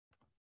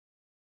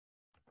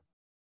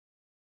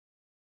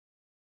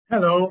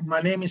Hello,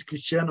 my name is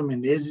Cristiano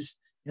Menezes,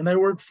 and I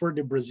work for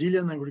the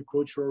Brazilian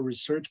Agricultural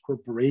Research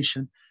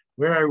Corporation,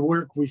 where I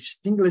work with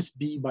stingless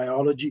bee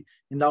biology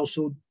and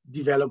also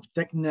develop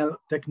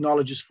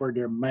technologies for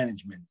their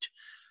management.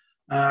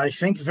 I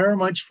thank very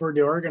much for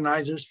the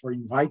organizers for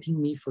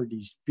inviting me for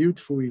this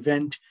beautiful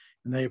event,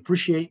 and I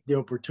appreciate the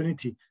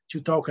opportunity to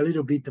talk a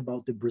little bit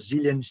about the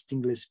Brazilian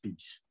stingless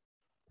bees.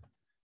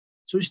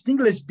 So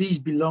stingless bees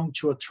belong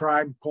to a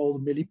tribe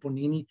called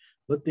Meliponiculture,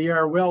 but they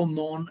are well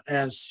known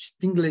as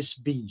stingless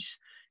bees.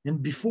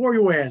 And before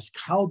you ask,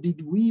 how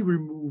did we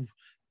remove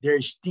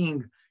their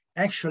sting?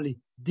 Actually,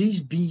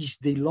 these bees,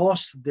 they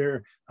lost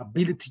their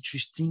ability to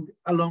sting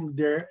along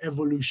their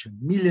evolution,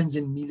 millions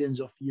and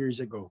millions of years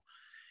ago.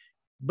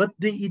 But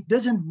it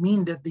doesn't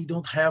mean that they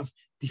don't have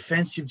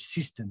defensive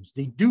systems.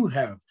 They do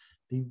have.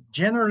 They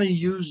generally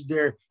use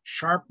their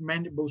sharp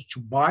mandibles to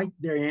bite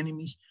their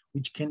enemies,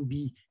 which can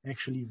be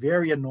actually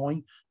very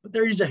annoying, but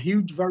there is a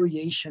huge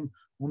variation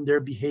on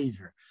their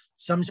behavior.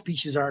 Some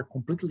species are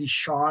completely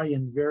shy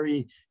and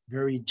very,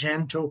 very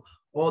gentle.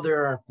 Others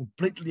are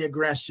completely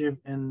aggressive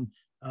and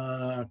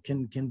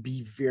can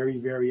be very,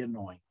 very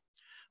annoying.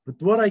 But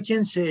what I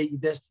can say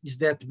is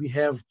that we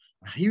have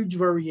a huge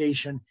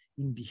variation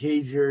in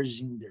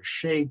behaviors, in their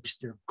shapes,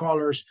 their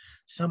colors.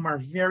 Some are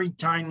very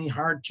tiny,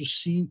 hard to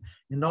see,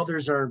 and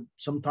others are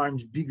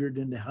sometimes bigger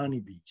than the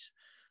honeybees.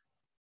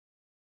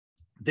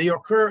 They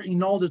occur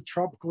in all the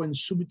tropical and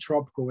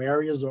subtropical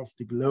areas of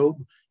the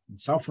globe, in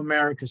South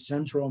America,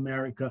 Central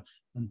America,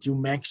 until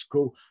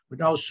Mexico,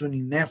 but also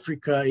in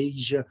Africa,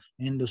 Asia,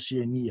 and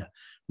Oceania.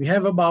 We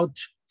have about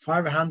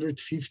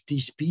 550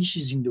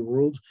 species in the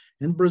world,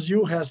 and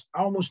Brazil has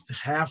almost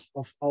half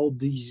of all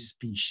these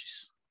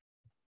species.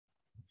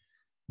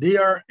 They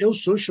are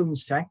eusocial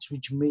insects,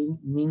 which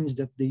means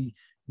that they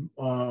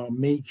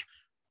make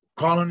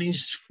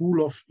colonies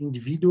full of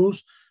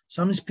individuals.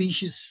 Some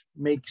species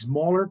make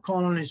smaller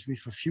colonies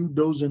with a few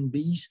dozen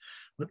bees,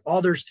 but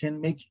others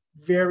can make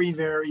very,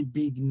 very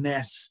big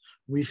nests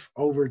with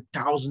over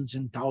thousands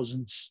and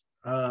thousands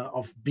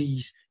of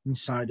bees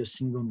inside a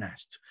single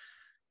nest.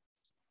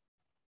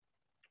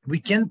 We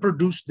can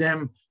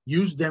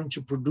use them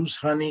to produce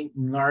honey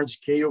in large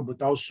scale,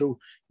 but also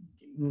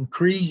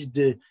increase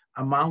the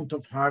amount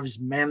of hives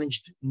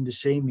managed in the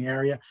same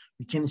area.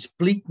 We can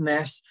split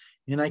nests.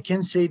 And I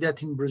can say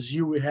that in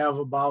Brazil, we have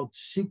about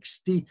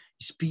 60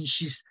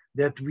 species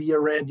that we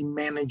already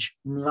manage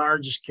in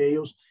large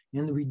scales.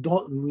 And we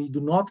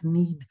do not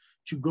need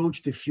to go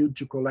to the field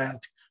to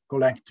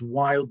collect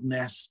wild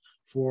nests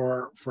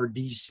for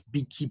these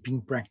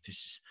beekeeping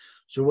practices.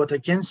 So what I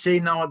can say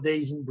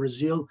nowadays in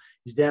Brazil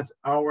is that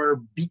our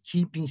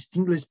beekeeping,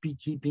 stingless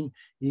beekeeping,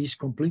 is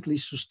completely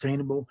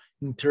sustainable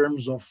in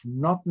terms of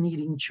not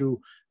needing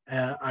to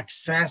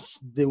access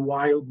the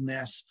wild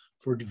nests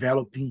for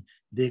developing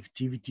the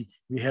activity.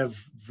 We have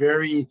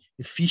very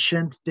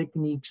efficient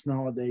techniques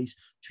nowadays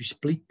to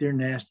split their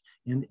nest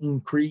and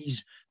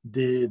increase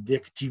the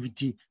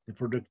activity, the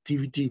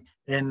productivity,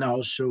 and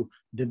also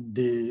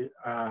the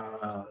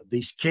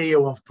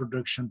scale of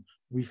production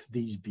with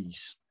these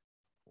bees.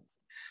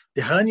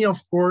 The honey,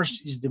 of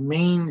course, is the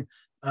main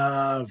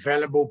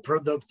valuable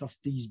product of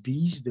these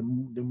bees, the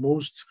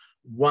most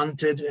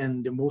wanted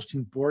and the most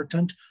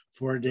important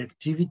for the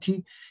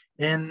activity.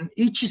 And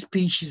each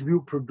species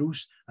will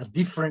produce a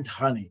different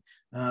honey.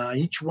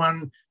 Each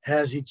one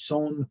has its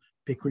own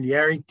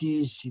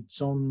peculiarities,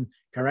 its own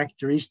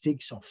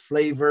characteristics of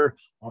flavor,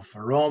 of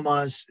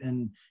aromas,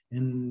 and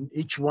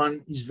each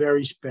one is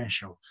very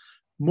special.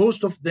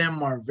 Most of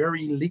them are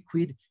very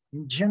liquid,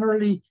 and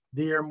generally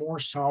they are more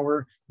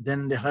sour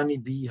than the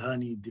honeybee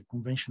honey, the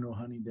conventional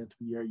honey that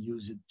we are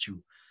used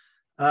to.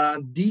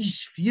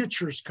 These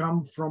features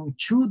come from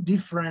two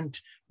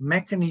different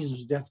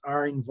mechanisms that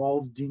are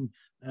involved in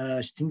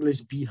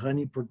stingless bee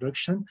honey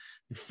production.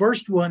 The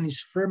first one is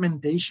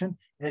fermentation.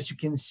 As you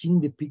can see in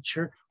the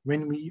picture,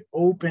 when we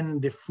open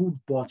the food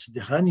pots,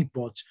 the honey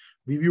pots,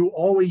 we will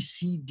always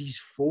see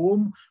this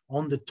foam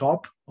on the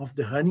top of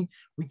the honey,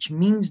 which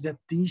means that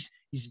this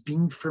is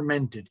being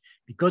fermented.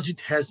 Because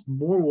it has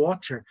more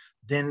water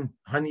than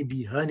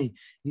honeybee honey,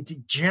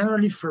 it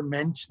generally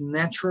ferments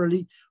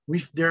naturally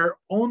with their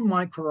own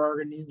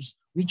microorganisms,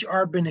 which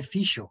are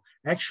beneficial.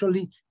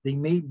 Actually, they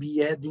may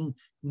be adding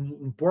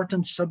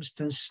important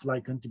substances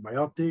like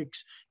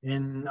antibiotics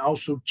and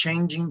also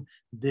changing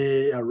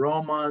the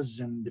aromas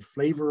and the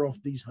flavor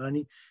of this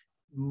honey,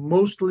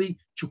 mostly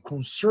to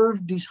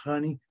conserve this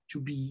honey to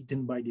be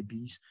eaten by the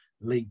bees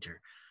later.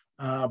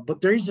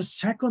 But there is a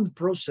second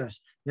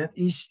process that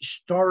is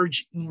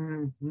storage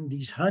in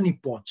these honey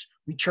pots,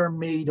 which are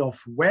made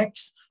of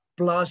wax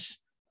plus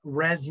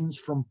resins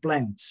from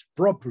plants,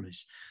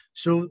 propolis.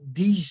 So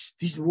this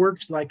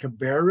works like a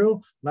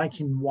barrel, like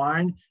in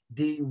wine.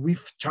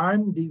 With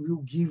time, they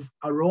will give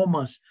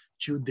aromas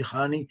to the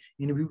honey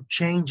and will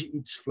change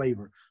its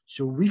flavor.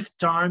 So with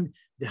time,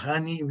 the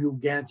honey will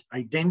get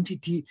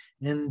identity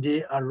and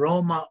the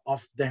aroma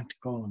of that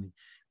colony.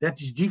 That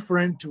is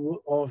different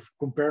of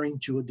comparing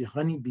to the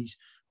honeybees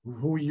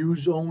who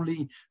use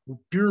only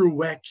pure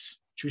wax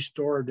to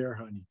store their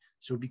honey.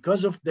 So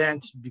because of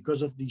that,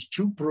 because of these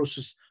two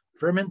processes,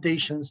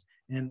 fermentations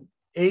and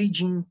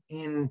aging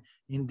in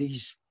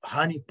these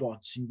honey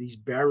pots, in these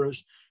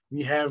barrels,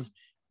 we have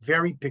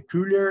very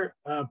peculiar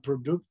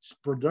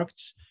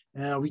products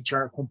which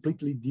are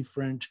completely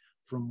different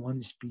from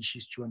one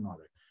species to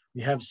another.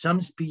 We have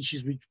some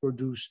species which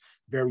produce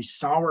very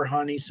sour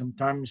honey,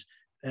 sometimes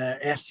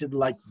acid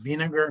like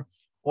vinegar,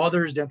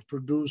 others that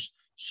produce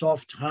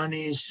soft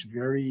honeys,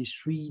 very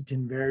sweet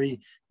and very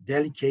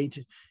delicate,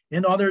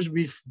 and others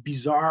with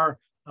bizarre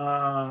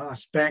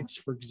aspects.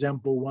 For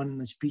example,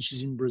 one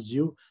species in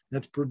Brazil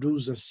that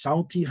produces a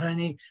salty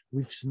honey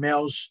with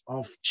smells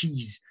of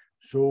cheese.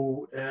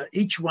 So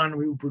each one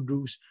will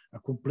produce a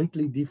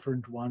completely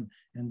different one,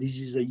 and this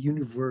is a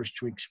universe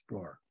to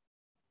explore.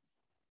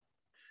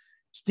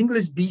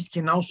 Stingless bees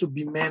can also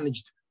be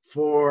managed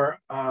for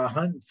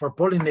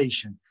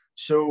pollination.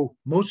 So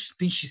most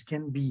species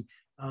can be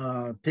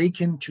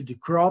taken to the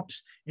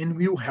crops and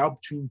will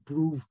help to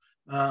improve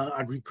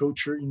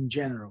agriculture in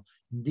general.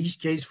 In this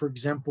case, for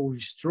example,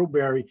 with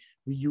strawberry,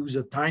 we use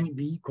a tiny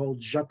bee called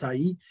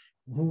Jataí,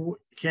 who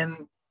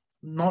can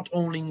not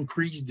only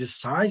increase the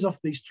size of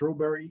the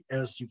strawberry,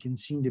 as you can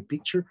see in the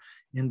picture,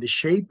 and the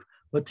shape,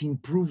 but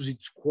improves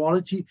its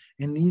quality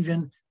and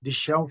even the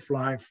shelf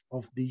life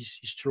of these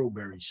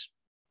strawberries.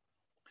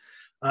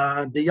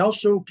 They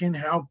also can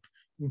help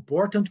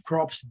important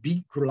crops,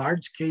 big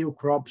large-scale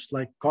crops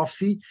like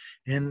coffee,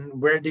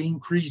 and where they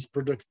increase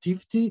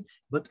productivity,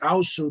 but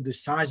also the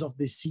size of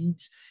the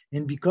seeds.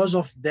 And because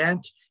of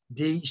that,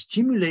 they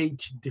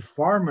stimulate the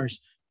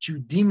farmers to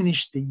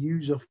diminish the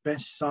use of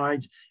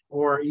pesticides,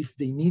 or if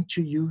they need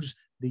to use,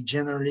 they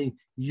generally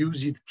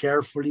use it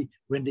carefully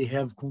when they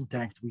have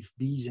contact with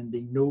bees and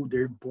they know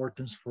their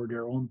importance for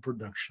their own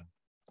production.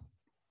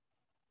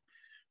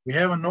 We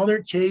have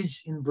another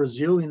case in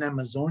Brazil, in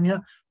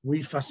Amazonia,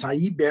 with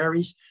acai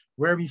berries,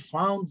 where we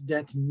found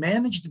that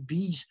managed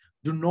bees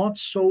do not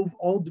solve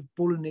all the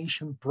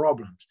pollination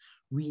problems.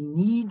 We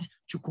need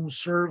to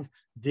conserve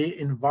the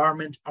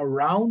environment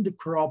around the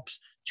crops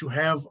to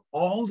have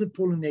all the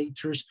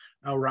pollinators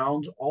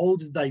around, all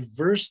the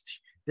diversity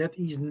that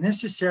is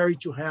necessary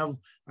to have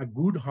a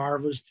good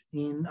harvest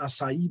in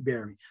acai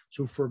berry.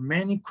 So for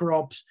many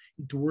crops,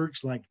 it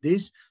works like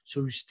this.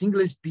 So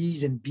stingless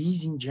bees and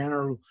bees in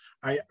general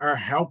are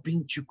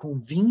helping to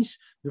convince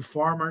the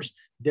farmers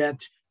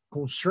that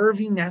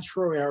conserving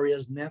natural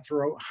areas,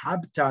 natural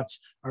habitats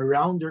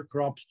around their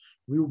crops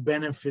will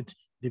benefit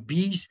the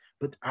bees,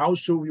 but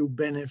also will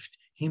benefit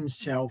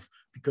himself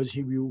because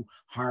he will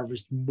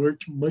harvest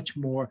much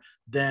more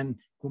than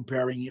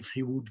comparing if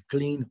he would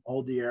clean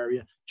all the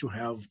area to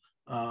have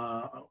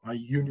a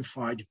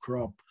unified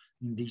crop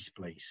in this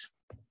place.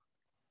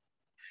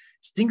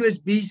 Stingless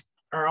bees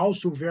are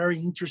also very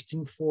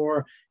interesting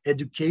for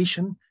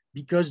education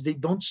because they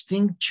don't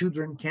sting.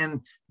 Children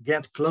can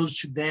get close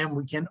to them.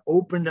 We can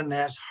open the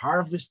nest,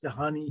 harvest the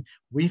honey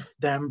with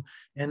them,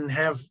 and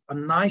have a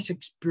nice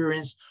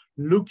experience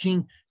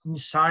looking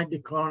inside the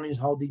colonies,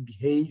 how they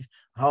behave,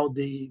 how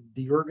they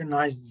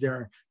organize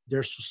their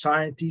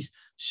societies.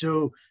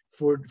 So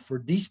for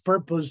this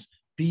purpose,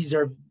 bees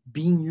are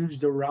being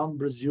used around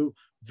Brazil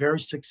very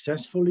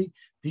successfully.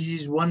 This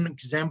is one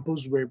example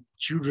where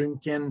children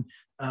can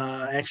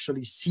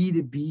actually see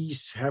the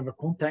bees, have a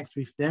contact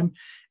with them,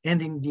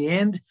 and in the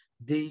end,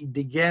 they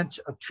get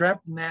a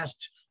trap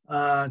nest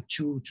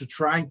to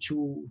try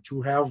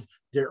to have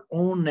their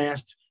own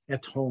nest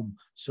at home.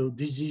 So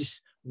this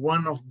is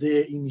one of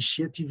the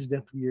initiatives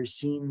that we are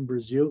seeing in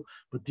Brazil,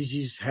 but this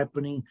is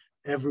happening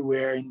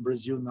everywhere in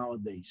Brazil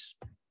nowadays.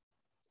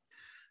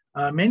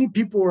 Many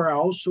people are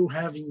also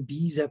having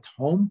bees at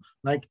home,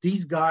 like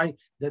this guy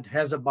that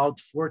has about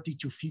 40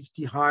 to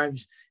 50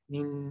 hives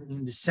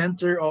in the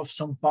center of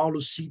São Paulo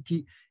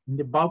city, in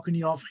the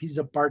balcony of his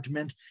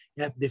apartment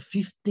at the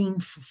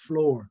 15th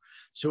floor.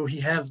 So he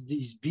has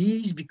these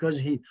bees because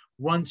he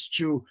wants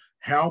to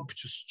help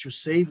to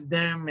save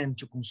them and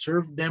to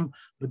conserve them,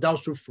 but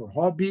also for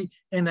hobby,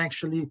 and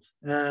actually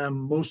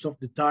most of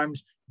the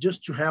times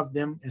just to have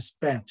them as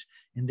pet.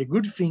 And the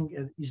good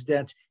thing is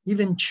that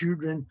even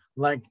children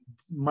like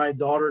my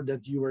daughter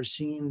that you are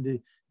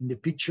seeing in the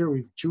picture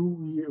with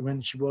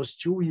when she was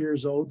 2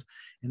 years old,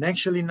 and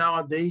actually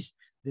nowadays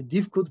the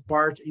difficult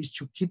part is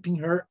to keeping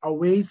her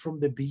away from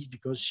the bees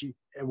because she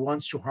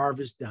wants to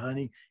harvest the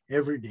honey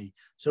every day.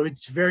 So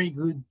it's very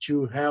good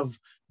to have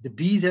the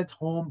bees at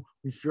home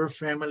with your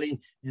family,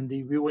 and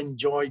they will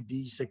enjoy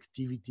this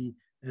activity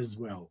as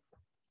well.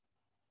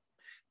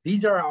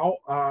 Bees are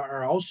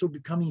also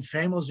becoming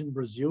famous in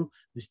Brazil.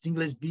 The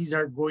stingless bees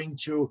are going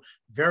to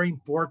very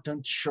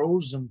important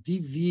shows on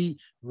TV,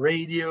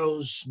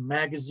 radios,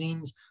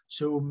 magazines.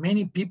 So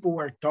many people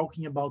are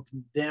talking about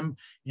them,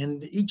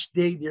 and each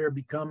day they are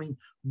becoming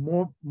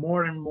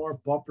more and more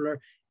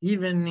popular,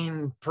 even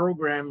in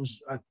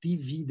programs at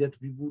TV that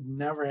we would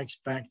never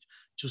expect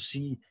to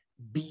see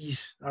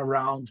bees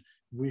around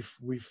with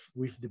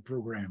the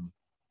program.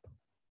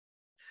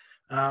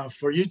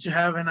 For you to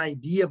have an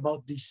idea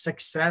about the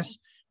success,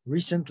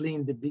 Recently,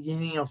 in the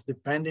beginning of the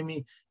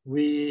pandemic,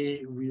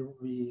 we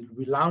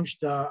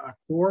launched a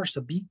course,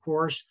 a bee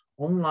course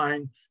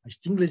online, a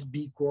stingless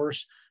bee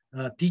course,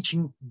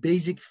 teaching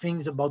basic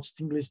things about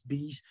stingless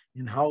bees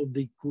and how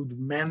they could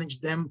manage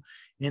them.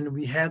 And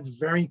we had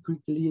very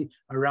quickly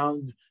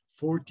around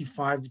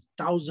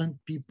 45,000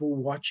 people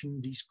watching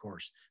this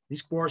course.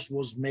 This course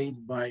was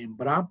made by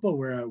Embrapa,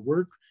 where I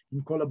work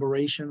in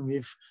collaboration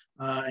with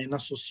an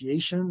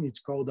association.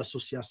 It's called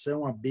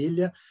Associação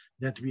Abelha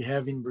that we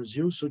have in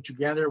Brazil. So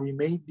together we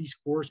made this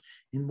course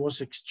and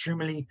was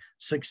extremely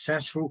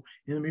successful.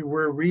 And we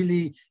were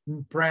really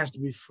impressed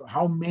with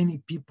how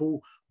many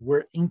people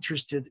were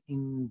interested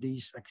in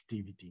this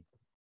activity.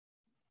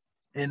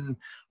 And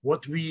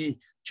what we,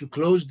 to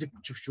close,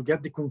 to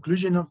get the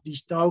conclusion of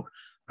this talk,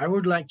 I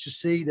would like to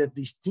say that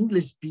the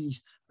stingless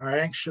bees are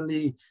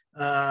actually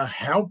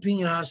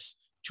helping us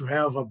to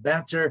have a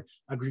better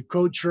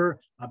agriculture,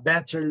 a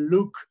better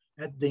look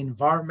at the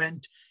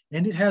environment,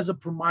 and it has a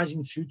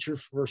promising future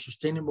for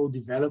sustainable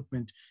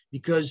development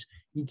because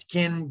it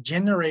can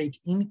generate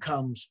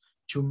incomes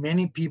to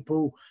many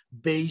people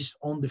based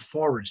on the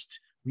forest.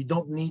 We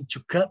don't need to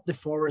cut the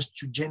forest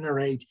to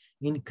generate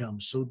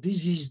income. So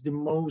this is the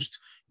most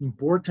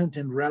important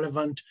and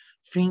relevant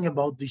thing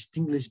about the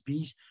stingless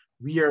bees.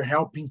 We are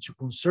helping to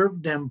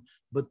conserve them,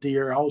 but they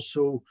are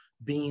also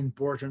being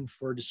important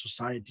for the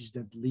societies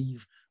that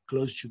live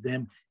close to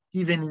them,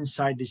 even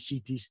inside the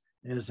cities,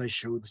 as I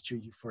showed to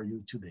you for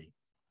you today.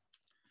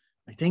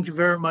 I thank you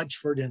very much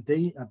for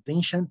the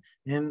attention.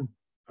 And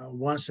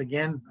once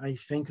again, I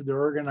thank the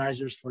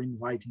organizers for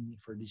inviting me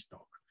for this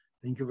talk.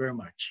 Thank you very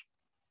much.